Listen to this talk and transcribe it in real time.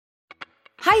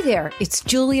Hi there, it's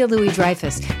Julia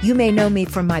Louis-Dreyfus. You may know me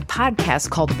from my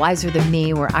podcast called Wiser Than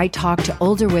Me, where I talk to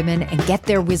older women and get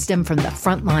their wisdom from the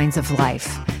front lines of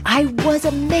life. I was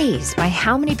amazed by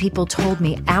how many people told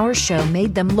me our show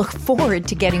made them look forward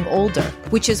to getting older,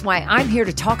 which is why I'm here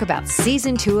to talk about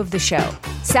season 2 of the show.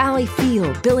 Sally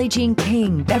Field, Billie Jean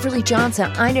King, Beverly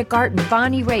Johnson, Ina Garten,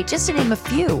 Bonnie Raitt, just to name a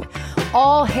few.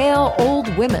 All hail old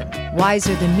women.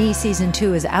 Wiser Than Me season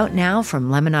 2 is out now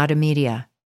from Lemonada Media.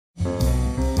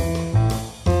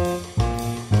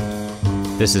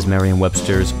 This is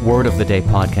Merriam-Webster's Word of the Day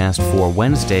podcast for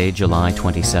Wednesday, July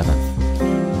 27th.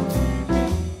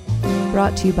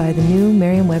 Brought to you by the new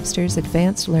Merriam-Webster's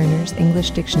Advanced Learners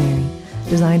English Dictionary,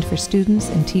 designed for students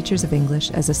and teachers of English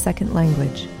as a second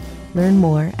language. Learn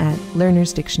more at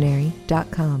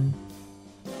learnersdictionary.com.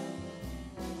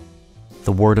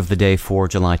 The word of the day for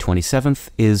July 27th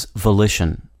is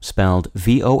volition, spelled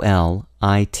V-O-L-I-T-I-O-N.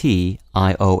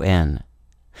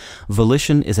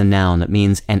 Volition is a noun that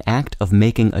means an act of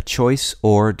making a choice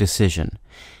or decision.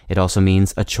 It also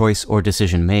means a choice or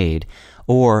decision made,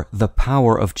 or the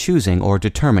power of choosing or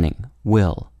determining,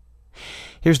 will.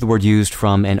 Here's the word used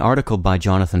from an article by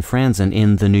Jonathan Franzen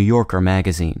in The New Yorker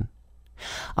magazine.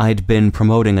 I'd been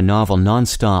promoting a novel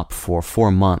nonstop for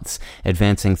 4 months,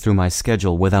 advancing through my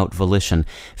schedule without volition,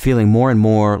 feeling more and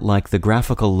more like the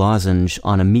graphical lozenge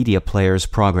on a media player's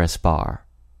progress bar.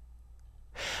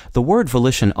 The word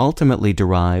volition ultimately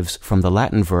derives from the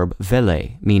Latin verb velle,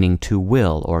 meaning to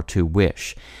will or to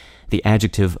wish. The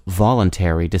adjective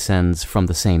voluntary descends from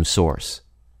the same source.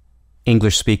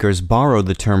 English speakers borrowed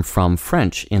the term from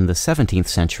French in the 17th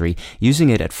century, using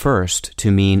it at first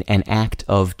to mean an act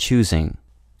of choosing.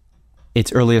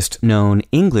 Its earliest known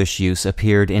English use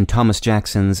appeared in Thomas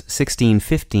Jackson's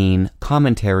 1615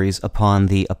 Commentaries upon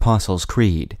the Apostles'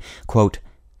 Creed. Quote,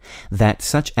 that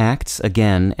such acts,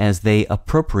 again, as they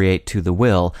appropriate to the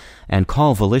will, and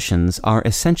call volitions, are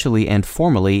essentially and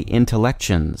formally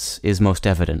intellections, is most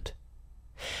evident.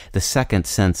 The second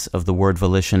sense of the word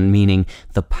volition, meaning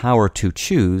the power to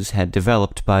choose, had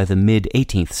developed by the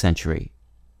mid-18th century.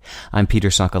 I'm Peter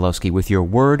Sokolowski with your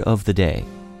Word of the Day.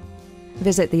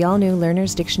 Visit the all-new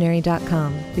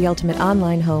learnersdictionary.com, the ultimate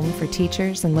online home for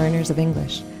teachers and learners of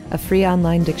English. A free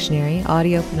online dictionary,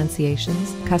 audio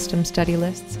pronunciations, custom study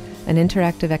lists, and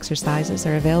interactive exercises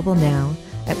are available now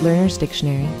at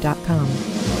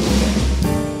learnersdictionary.com.